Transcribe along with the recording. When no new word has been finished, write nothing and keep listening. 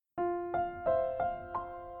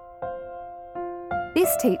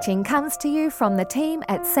This teaching comes to you from the team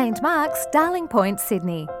at St Mark's, Darling Point,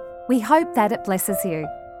 Sydney. We hope that it blesses you.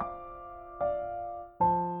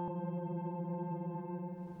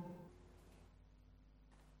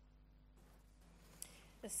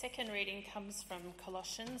 The second reading comes from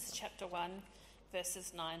Colossians chapter 1,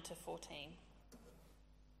 verses 9 to 14.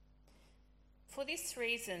 For this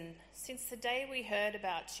reason, since the day we heard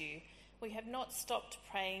about you, we have not stopped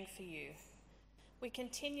praying for you. We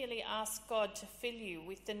continually ask God to fill you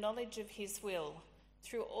with the knowledge of his will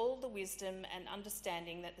through all the wisdom and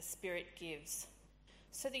understanding that the Spirit gives,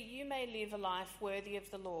 so that you may live a life worthy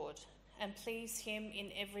of the Lord and please him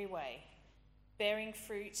in every way, bearing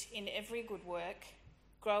fruit in every good work,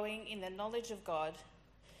 growing in the knowledge of God,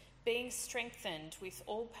 being strengthened with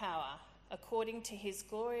all power according to his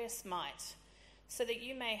glorious might, so that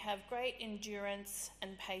you may have great endurance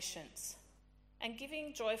and patience, and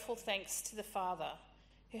giving joyful thanks to the Father,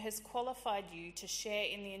 who has qualified you to share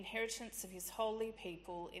in the inheritance of his holy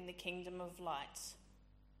people in the kingdom of light.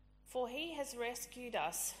 For he has rescued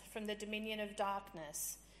us from the dominion of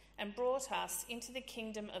darkness and brought us into the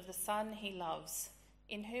kingdom of the Son he loves,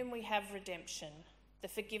 in whom we have redemption, the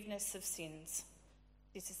forgiveness of sins.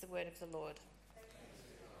 This is the word of the Lord.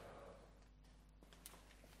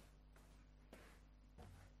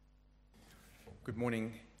 Good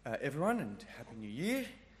morning, everyone, and Happy New Year.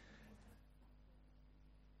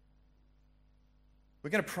 We're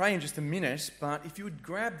going to pray in just a minute, but if you would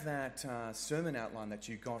grab that sermon outline that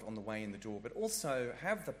you got on the way in the door, but also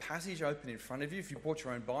have the passage open in front of you. If you brought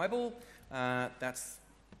your own Bible, that's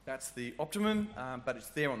the optimum, but it's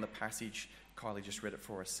there on the passage. Kylie just read it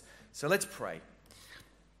for us. So let's pray.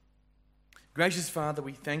 Gracious Father,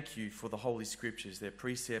 we thank you for the Holy Scriptures, their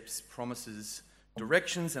precepts, promises,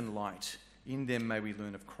 directions and light. In them may we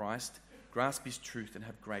learn of Christ, grasp his truth and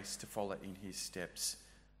have grace to follow in his steps.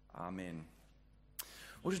 Amen.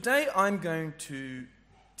 Well, today I'm going to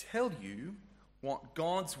tell you what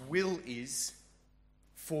God's will is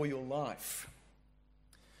for your life.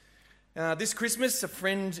 This Christmas, a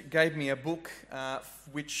friend gave me a book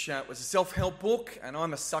which was a self-help book, and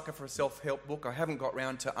I'm a sucker for a self-help book. I haven't got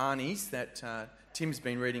round to Arnie's that Tim's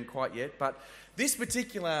been reading quite yet, but this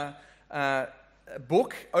particular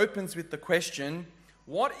book opens with the question,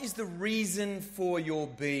 what is the reason for your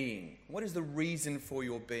being? What is the reason for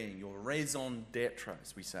your being? Your raison d'etre,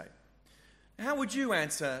 as we say. How would you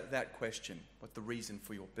answer that question, what the reason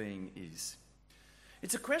for your being is?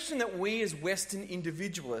 It's a question that we as Western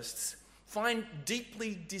individualists find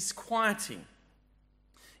deeply disquieting.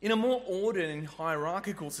 In a more ordered and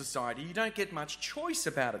hierarchical society, you don't get much choice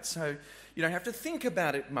about it, so you don't have to think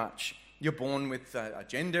about it much. You're born with a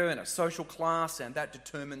gender and a social class, and that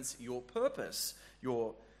determines your purpose,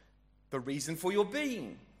 the reason for your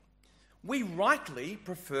being. We rightly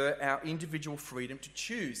prefer our individual freedom to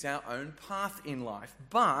choose our own path in life,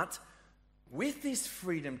 but with this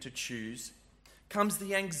freedom to choose comes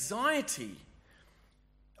the anxiety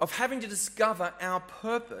of having to discover our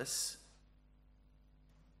purpose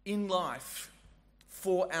in life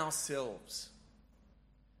for ourselves.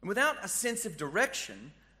 And without a sense of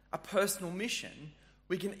direction, a personal mission,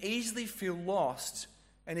 we can easily feel lost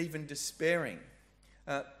and even despairing.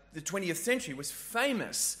 The 20th century was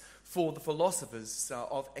famous for the philosophers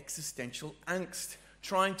of existential angst,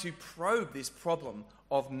 trying to probe this problem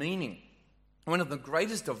of meaning. One of the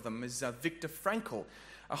greatest of them is Viktor Frankl,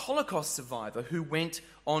 a Holocaust survivor who went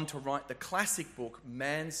on to write the classic book,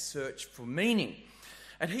 Man's Search for Meaning.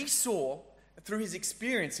 And he saw, through his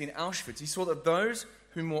experience in Auschwitz, he saw that those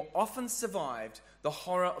who more often survived the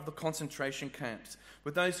horror of the concentration camps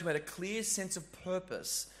were those who had a clear sense of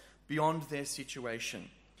purpose beyond their situation.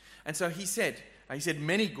 And so he said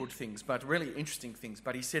many good things, but really interesting things,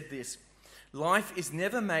 but he said this: life is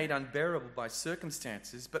never made unbearable by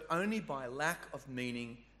circumstances, but only by lack of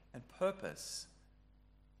meaning and purpose.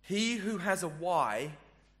 He who has a why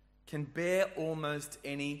can bear almost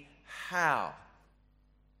any how.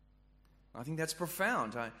 I think that's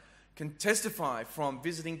profound. I can testify from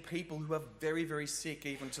visiting people who are very, very sick,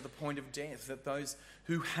 even to the point of death, that those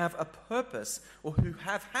who have a purpose, or who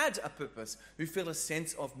have had a purpose, who feel a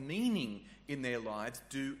sense of meaning in their lives,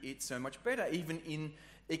 do it so much better, even in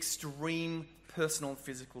extreme personal and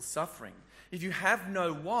physical suffering. If you have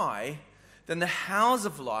no why, then the hows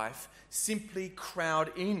of life simply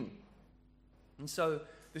crowd in. And so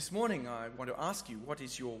this morning I want to ask you, what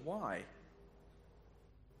is your why?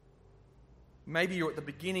 Maybe you're at the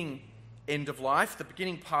beginning end of life, the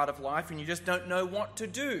beginning part of life, and you just don't know what to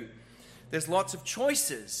do. There's lots of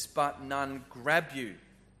choices, but none grab you.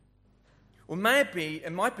 Or it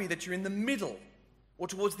might be that you're in the middle, or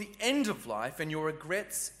towards the end of life and your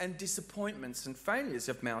regrets and disappointments and failures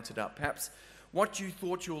have mounted up. Perhaps what you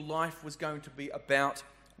thought your life was going to be about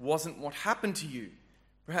wasn't what happened to you.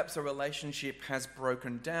 Perhaps a relationship has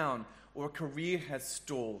broken down, or a career has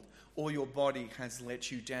stalled, or your body has let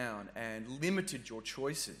you down and limited your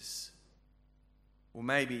choices. Or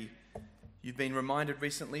maybe you've been reminded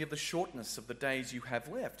recently of the shortness of the days you have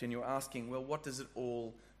left, and you're asking, well, what does it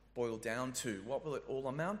all boil down to? What will it all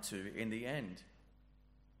amount to in the end?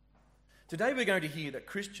 Today we're going to hear that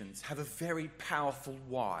Christians have a very powerful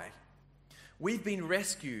why. We've been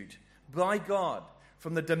rescued by God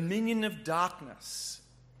from the dominion of darkness,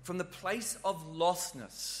 from the place of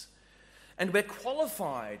lostness. And we're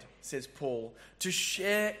qualified, says Paul, to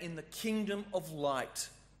share in the kingdom of light.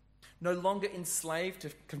 No longer enslaved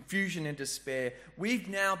to confusion and despair, we've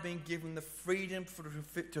now been given the freedom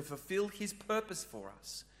to fulfill his purpose for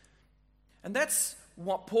us. And that's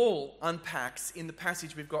what Paul unpacks in the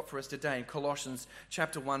passage we've got for us today in Colossians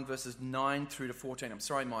chapter 1, verses 9 through to 14. I'm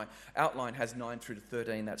sorry, my outline has 9 through to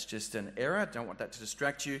 13. That's just an error. I don't want that to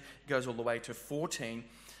distract you. It goes all the way to 14.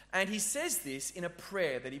 And he says this in a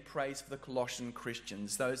prayer that he prays for the Colossian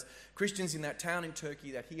Christians, those Christians in that town in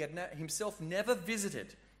Turkey that he had himself never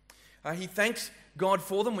visited. He thanks God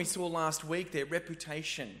for them. We saw last week their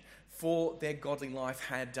reputation for their godly life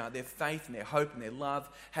had, their faith and their hope and their love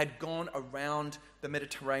had gone around the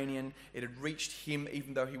Mediterranean. It had reached him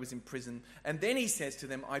even though he was in prison. And then he says to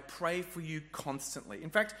them, I pray for you constantly. In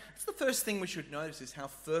fact, it's the first thing we should notice is how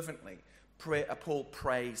fervently Paul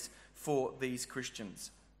prays for these Christians.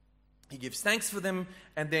 He gives thanks for them,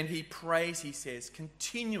 and then he prays, he says,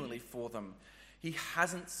 continually for them. He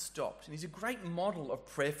hasn't stopped. And he's a great model of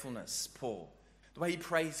prayerfulness, Paul, the way he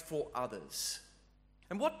prays for others.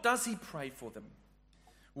 And what does he pray for them?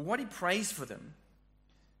 Well, what he prays for them,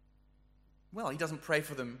 well, he doesn't pray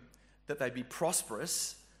for them that they'd be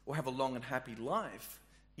prosperous or have a long and happy life.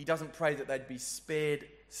 He doesn't pray that they'd be spared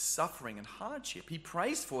suffering and hardship. He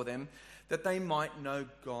prays for them that they might know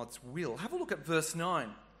God's will. Have a look at verse 9.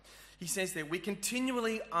 He says there, we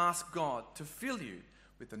continually ask God to fill you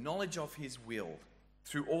with the knowledge of his will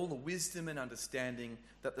through all the wisdom and understanding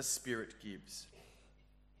that the Spirit gives.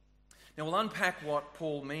 Now we'll unpack what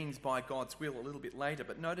Paul means by God's will a little bit later,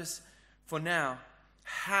 but notice for now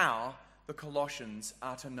how the Colossians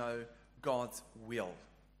are to know God's will.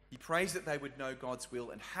 He prays that they would know God's will,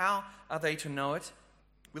 and how are they to know it?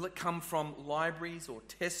 Will it come from libraries or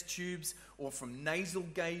test tubes or from navel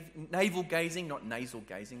gazing? Not nasal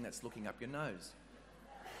gazing, that's looking up your nose.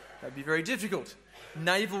 That'd be very difficult.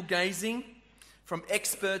 Navel gazing from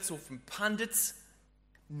experts or from pundits?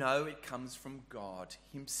 No, it comes from God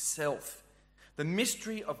himself. The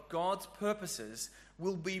mystery of God's purposes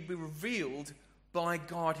will be revealed by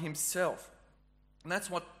God himself. And that's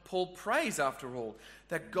what Paul prays after all,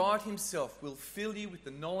 that God himself will fill you with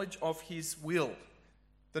the knowledge of his will,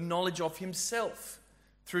 the knowledge of himself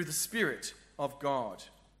through the Spirit of God.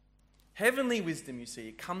 Heavenly wisdom, you see,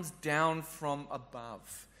 it comes down from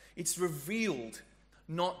above. It's revealed,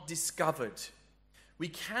 not discovered. We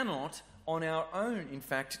cannot on our own, in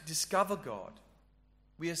fact, discover God.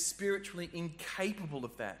 We are spiritually incapable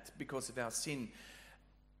of that because of our sin.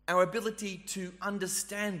 Our ability to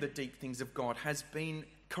understand the deep things of God has been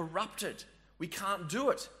corrupted. We can't do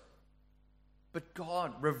it. But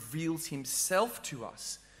God reveals himself to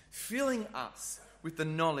us, filling us with the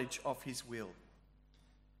knowledge of his will.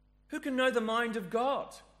 Who can know the mind of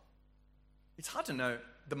God? It's hard to know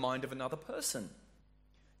the mind of another person.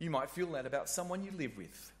 You might feel that about someone you live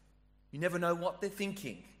with. You never know what they're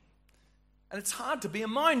thinking. And it's hard to be a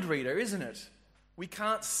mind reader, isn't it? We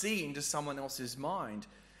can't see into someone else's mind.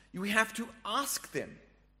 We have to ask them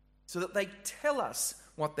so that they tell us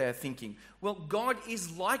what they're thinking. Well, God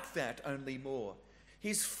is like that, only more.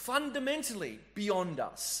 He's fundamentally beyond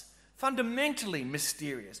us, fundamentally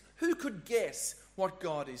mysterious. Who could guess what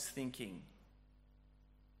God is thinking?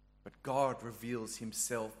 But God reveals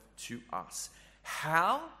himself to us.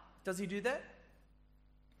 How does he do that?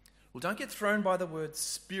 Well, don't get thrown by the word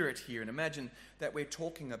spirit here and imagine that we're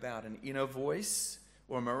talking about an inner voice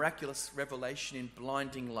or a miraculous revelation in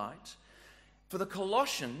blinding light. For the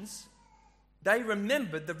Colossians, they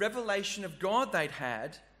remembered the revelation of God they'd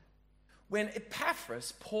had when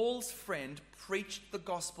Epaphras, Paul's friend, preached the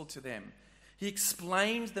gospel to them. He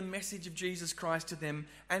explained the message of Jesus Christ to them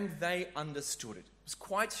and they understood it. It was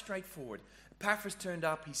quite straightforward. Epaphras turned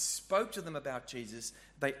up, he spoke to them about Jesus,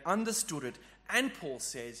 they understood it, and Paul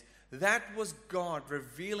says, that was God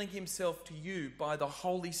revealing himself to you by the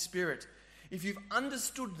Holy Spirit. If you've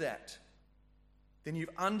understood that, then you've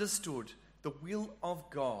understood the will of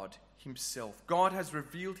God himself. God has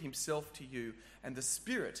revealed himself to you, and the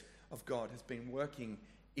Spirit of God has been working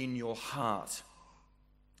in your heart.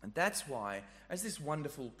 And that's why, as this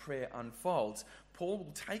wonderful prayer unfolds, Paul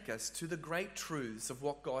will take us to the great truths of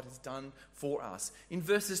what God has done for us in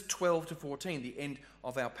verses 12 to 14, the end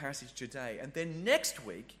of our passage today. And then next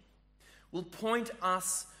week, we'll point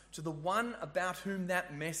us to the one about whom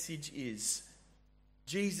that message is,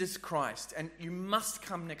 Jesus Christ. And you must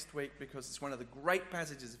come next week because it's one of the great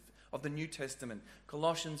passages of the New Testament,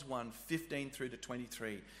 Colossians 1, 15 through to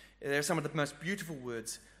 23. They're some of the most beautiful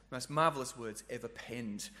words, most marvelous words ever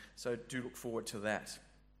penned. So do look forward to that.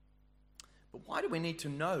 But why do we need to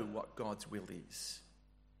know what God's will is?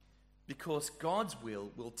 Because God's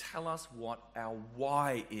will tell us what our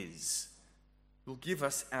why is. It will give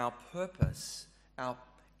us our purpose, our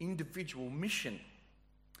individual mission.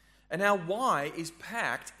 And our why is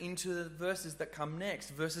packed into the verses that come next,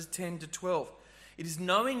 verses 10 to 12. It is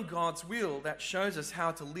knowing God's will that shows us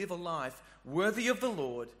how to live a life worthy of the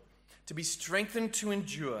Lord, to be strengthened to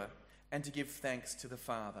endure, and to give thanks to the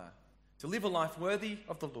Father. To live a life worthy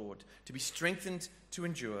of the Lord, to be strengthened to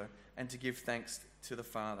endure, and to give thanks to the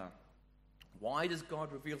Father. Why does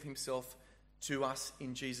God reveal himself to us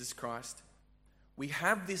in Jesus Christ? We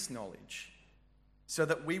have this knowledge so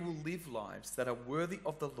that we will live lives that are worthy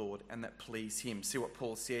of the Lord and that please him. See what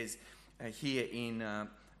Paul says here in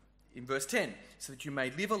verse 10. So that you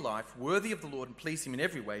may live a life worthy of the Lord and please him in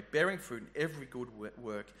every way, bearing fruit in every good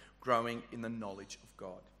work, growing in the knowledge of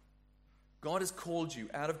God. God has called you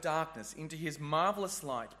out of darkness into his marvelous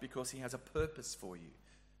light because he has a purpose for you.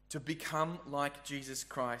 To become like Jesus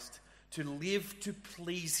Christ, to live to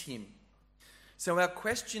please him. So our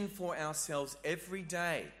question for ourselves every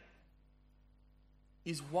day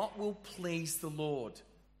is, what will please the Lord?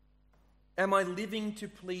 Am I living to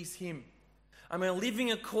please him? Am I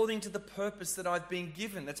living according to the purpose that I've been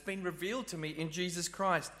given, that's been revealed to me in Jesus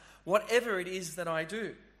Christ? Whatever it is that I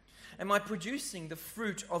do. Am I producing the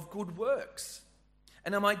fruit of good works?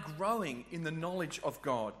 And am I growing in the knowledge of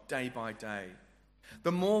God day by day?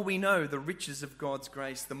 The more we know the riches of God's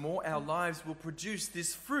grace, the more our lives will produce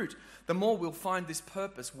this fruit, the more we'll find this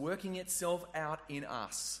purpose working itself out in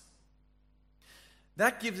us.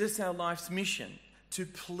 That gives us our life's mission, to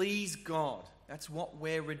please God. That's what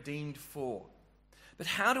we're redeemed for. But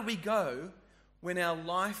how do we go when our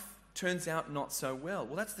life turns out not so well?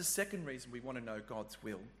 Well, that's the second reason we want to know God's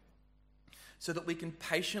will, so that we can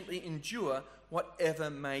patiently endure whatever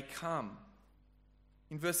may come.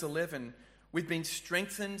 In verse 11, we've been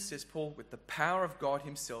strengthened, says Paul, with the power of God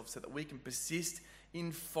himself so that we can persist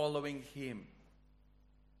in following him.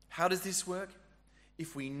 How does this work?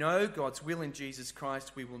 If we know God's will in Jesus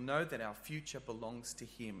Christ, we will know that our future belongs to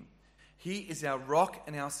him. He is our rock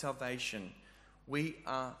and our salvation. We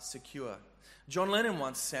are secure. John Lennon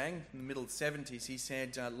once sang, in the middle 70s, he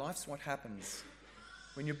said, life's what happens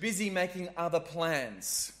when you're busy making other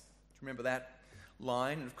plans. Do you remember that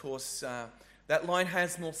line? And of course, that line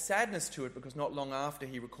has more sadness to it because not long after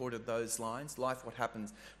he recorded those lines, life, what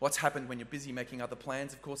happens? What's happened when you're busy making other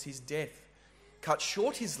plans? Of course, his death cut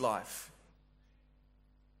short his life.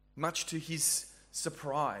 Much to his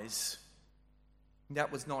surprise,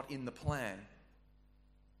 that was not in the plan.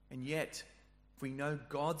 And yet, if we know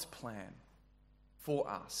God's plan for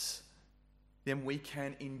us, then we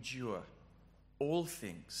can endure all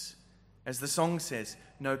things. As the song says,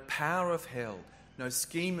 no power of hell, no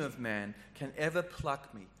scheme of man can ever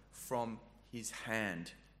pluck me from his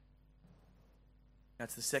hand.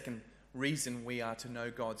 That's the second reason we are to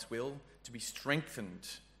know God's will, to be strengthened.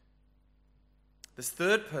 This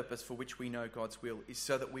third purpose for which we know God's will is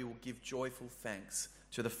so that we will give joyful thanks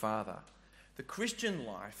to the Father. The Christian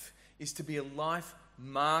life is to be a life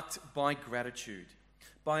marked by gratitude,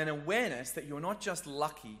 by an awareness that you're not just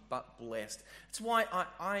lucky but blessed. That's why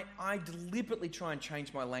I deliberately try and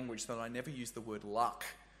change my language so that I never use the word luck.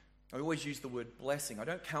 I always use the word blessing. I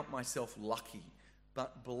don't count myself lucky,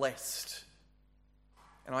 but blessed.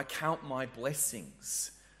 And I count my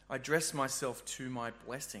blessings. I dress myself to my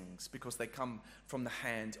blessings because they come from the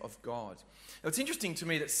hand of God. Now, it's interesting to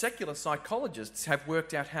me that secular psychologists have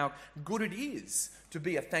worked out how good it is to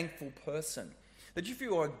be a thankful person. That if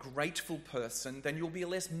you are a grateful person, then you'll be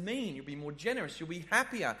less mean, you'll be more generous, you'll be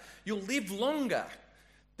happier, you'll live longer.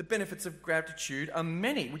 The benefits of gratitude are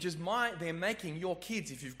many, which is why they're making your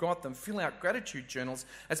kids, if you've got them, fill out gratitude journals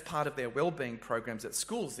as part of their well-being programs at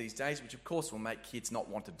schools these days, which of course will make kids not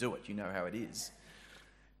want to do it. You know how it is.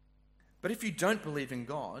 But if you don't believe in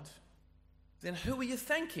God, then who are you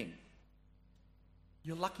thanking?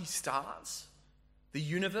 Your lucky stars? The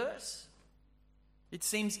universe? It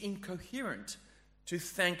seems incoherent to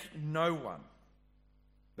thank no one.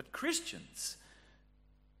 But Christians,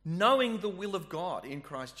 knowing the will of God in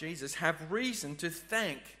Christ Jesus, have reason to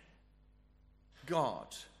thank God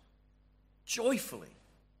joyfully.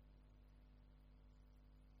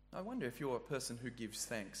 I wonder if you're a person who gives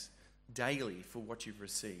thanks daily for what you've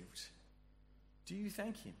received. Do you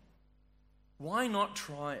thank him? Why not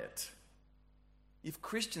try it? If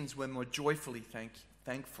Christians were more joyfully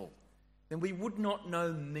thankful, then we would not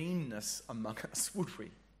know meanness among us, would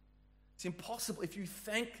we? It's impossible. If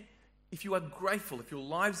you are grateful, if your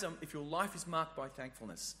life is marked by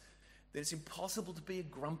thankfulness, then it's impossible to be a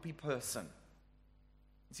grumpy person.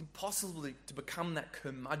 It's impossible to become that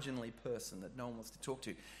curmudgeonly person that no one wants to talk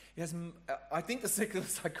to. I think the secular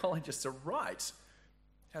psychologists are right.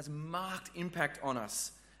 It has marked impact on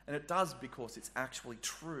us, and it does because it's actually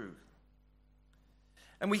true.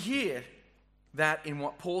 And we hear that in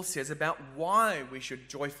what Paul says about why we should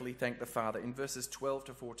joyfully thank the Father in verses 12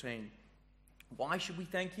 to 14. Why should we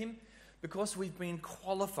thank him? Because we've been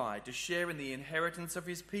qualified to share in the inheritance of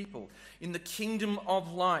his people, in the kingdom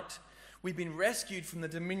of light. We've been rescued from the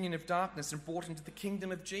dominion of darkness and brought into the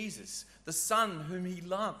kingdom of Jesus, the Son whom he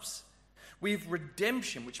loves. We have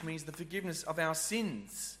redemption, which means the forgiveness of our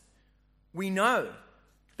sins. We know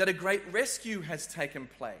that a great rescue has taken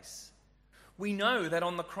place. We know that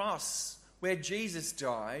on the cross, where Jesus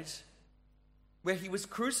died, where he was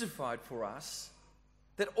crucified for us,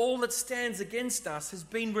 that all that stands against us has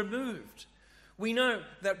been removed. We know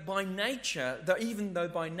that by nature, even though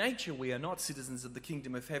by nature we are not citizens of the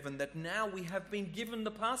kingdom of heaven, that now we have been given the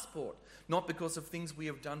passport, not because of things we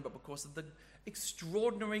have done, but because of the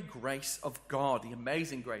extraordinary grace of God, the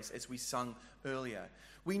amazing grace, as we sung earlier.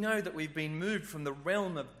 We know that we've been moved from the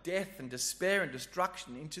realm of death and despair and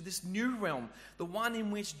destruction into this new realm, the one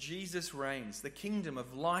in which Jesus reigns, the kingdom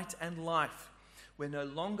of light and life. We're no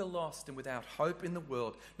longer lost and without hope in the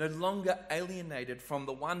world, no longer alienated from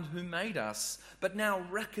the one who made us, but now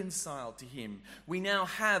reconciled to him. We now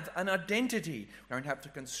have an identity. We don't have to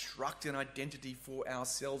construct an identity for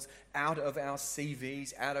ourselves out of our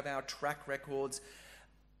CVs, out of our track records,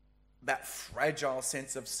 that fragile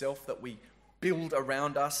sense of self that we build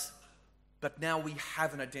around us. But now we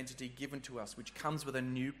have an identity given to us, which comes with a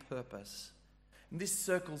new purpose. And this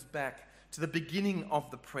circles back to the beginning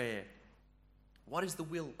of the prayer. What is the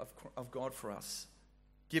will of God for us,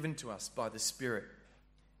 given to us by the Spirit?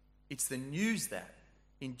 It's the news that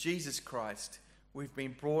in Jesus Christ we've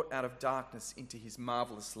been brought out of darkness into his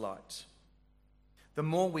marvelous light. The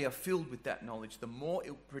more we are filled with that knowledge, the more it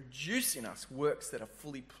will produce in us works that are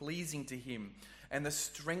fully pleasing to him, and the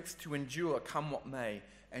strength to endure come what may,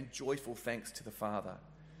 and joyful thanks to the Father.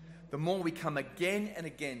 The more we come again and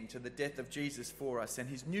again to the death of Jesus for us and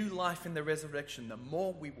his new life in the resurrection, the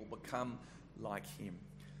more we will become like him.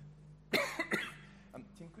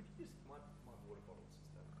 Tim, could you just my water bottles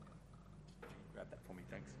and stuff? Grab that for me,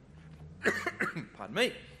 thanks. Pardon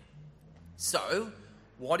me. So,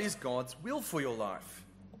 what is God's will for your life?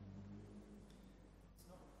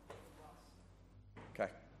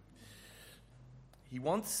 Okay. He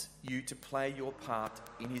wants you to play your part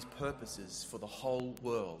in his purposes for the whole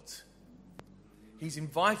world. He's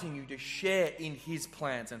inviting you to share in his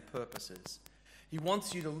plans and purposes. He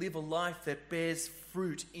wants you to live a life that bears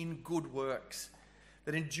fruit in good works,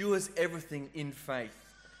 that endures everything in faith,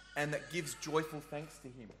 and that gives joyful thanks to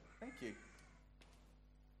him. Thank you.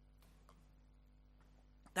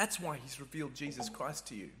 That's why he's revealed Jesus Christ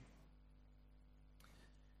to you.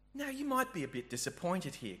 Now, you might be a bit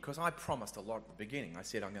disappointed here, because I promised a lot at the beginning. I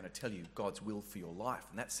said I'm going to tell you God's will for your life,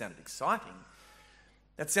 and that sounded exciting.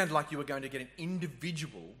 That sounded like you were going to get an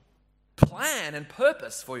individual plan and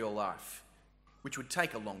purpose for your life, which would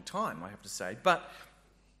take a long time, I have to say. But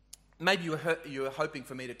maybe you were hoping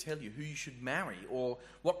for me to tell you who you should marry, or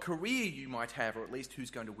what career you might have, or at least who's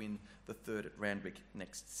going to win the third at Randwick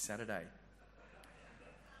next Saturday.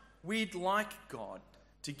 We'd like God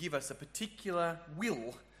to give us a particular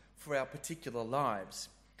will for our particular lives.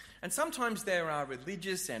 And sometimes there are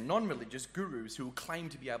religious and non-religious gurus who will claim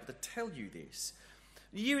to be able to tell you this.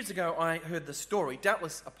 Years ago, I heard the story,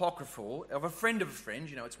 doubtless apocryphal, of a friend,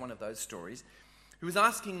 it's one of those stories, who was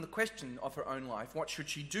asking the question of her own life, what should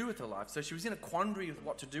she do with her life? So she was in a quandary with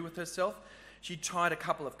what to do with herself. She tried a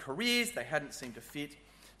couple of careers, they hadn't seemed to fit.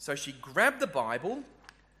 So she grabbed the Bible,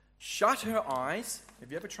 shut her eyes.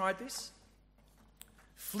 Have you ever tried this?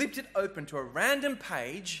 Flipped it open to a random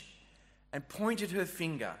page and pointed her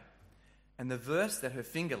finger. And the verse that her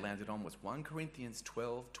finger landed on was 1 Corinthians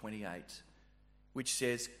 12:28, which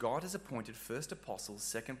says, God has appointed first apostles,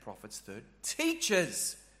 second prophets, third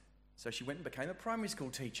teachers. So she went and became a primary school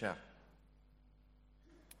teacher.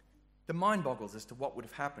 The mind boggles as to what would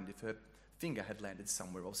have happened if her finger had landed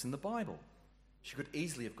somewhere else in the Bible. She could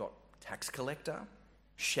easily have got tax collector,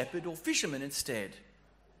 shepherd, or fisherman instead.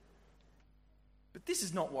 But this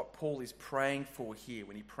is not what Paul is praying for here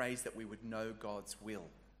when he prays that we would know God's will.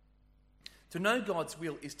 To know God's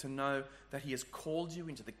will is to know that he has called you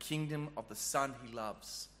into the kingdom of the Son he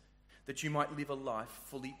loves, that you might live a life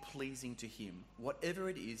fully pleasing to him, whatever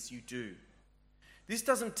it is you do. This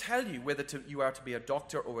doesn't tell you whether you are to be a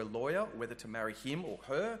doctor or a lawyer, or whether to marry him or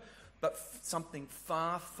her, but something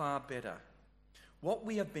far, far better. What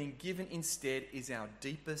we have been given instead is our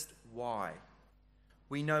deepest why.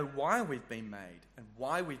 We know why we've been made and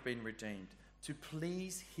why we've been redeemed, to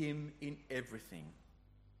please him in everything.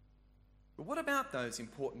 But what about those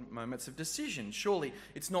important moments of decision? Surely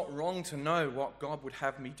it's not wrong to know what God would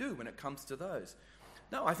have me do when it comes to those.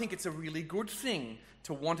 No, I think it's a really good thing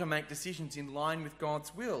to want to make decisions in line with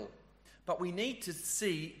God's will. But we need to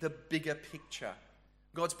see the bigger picture.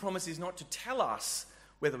 God's promise is not to tell us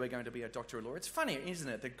whether we're going to be a doctor or a lawyer. It's funny, isn't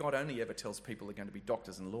it, that God only ever tells people they're going to be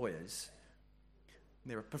doctors and lawyers.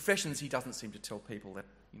 There are professions he doesn't seem to tell people that,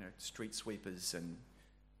 street sweepers and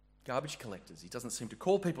garbage collectors. He doesn't seem to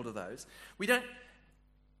call people to those.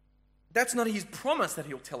 That's not his promise that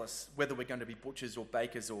he'll tell us whether we're going to be butchers or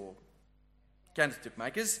bakers or candlestick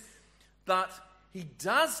makers. But he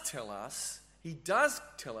does tell us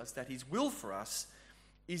that his will for us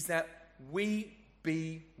is that we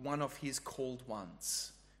be one of his called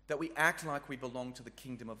ones, that we act like we belong to the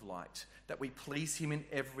kingdom of light, that we please him in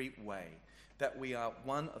every way, that we are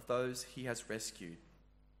one of those he has rescued.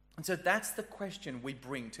 And so that's the question we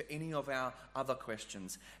bring to any of our other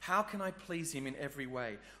questions. How can I please him in every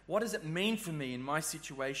way? What does it mean for me in my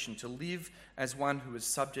situation to live as one who is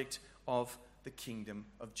subject of the kingdom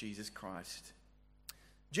of Jesus Christ?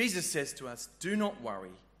 Jesus says to us, do not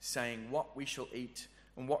worry, saying what we shall eat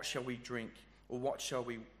and what shall we drink or what shall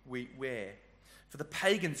we wear. For the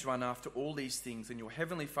pagans run after all these things, and your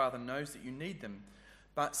heavenly Father knows that you need them.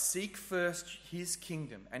 But seek first his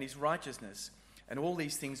kingdom and his righteousness, and all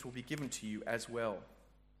these things will be given to you as well.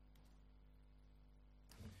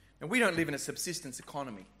 And we don't live in a subsistence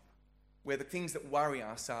economy where the things that worry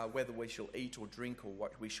us are whether we shall eat or drink or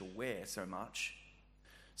what we shall wear so much.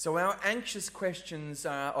 So our anxious questions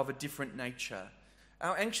are of a different nature.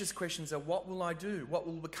 Our anxious questions are, what will I do? What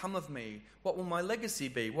will become of me? What will my legacy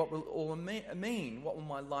be? What will all mean? What will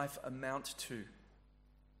my life amount to?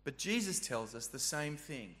 But Jesus tells us the same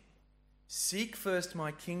thing. Seek first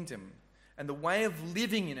my kingdom and the way of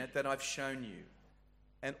living in it that I've shown you.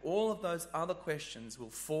 And all of those other questions will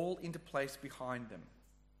fall into place behind them.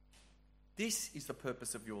 This is the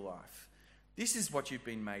purpose of your life. This is what you've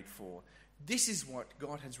been made for. This is what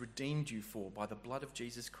God has redeemed you for by the blood of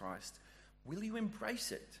Jesus Christ. Will you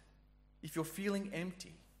embrace it? If you're feeling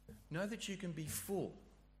empty, know that you can be full.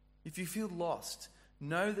 If you feel lost,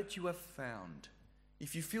 know that you are found.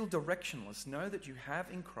 If you feel directionless, know that you have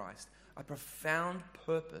in Christ a profound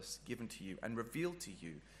purpose given to you and revealed to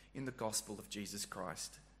you in the gospel of Jesus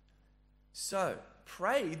Christ. So,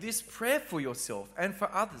 pray this prayer for yourself and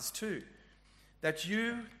for others too, that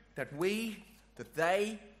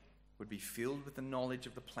they would be filled with the knowledge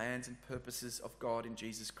of the plans and purposes of God in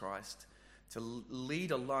Jesus Christ, to lead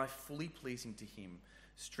a life fully pleasing to him,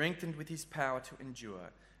 strengthened with his power to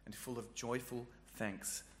endure, and full of joyful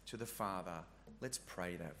thanks to the Father. Let's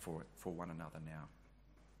pray that for one another now.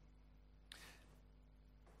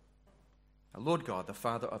 Our Lord God, the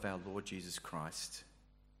Father of our Lord Jesus Christ,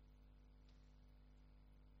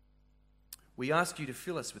 we ask you to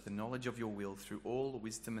fill us with the knowledge of your will through all the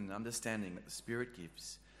wisdom and understanding that the Spirit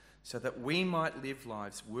gives, so that we might live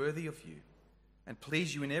lives worthy of you and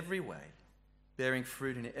please you in every way, bearing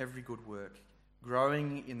fruit in every good work,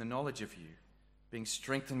 growing in the knowledge of you, being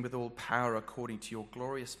strengthened with all power according to your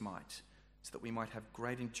glorious might, so that we might have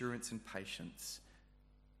great endurance and patience,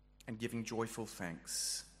 and giving joyful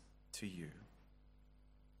thanks to you.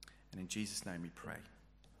 And in Jesus' name we pray.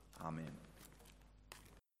 Amen.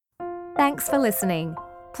 Thanks for listening.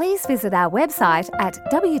 Please visit our website at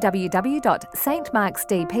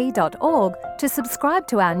www.stmarksdp.org to subscribe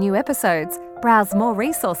to our new episodes, browse more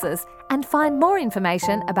resources, and find more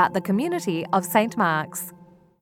information about the community of St. Mark's.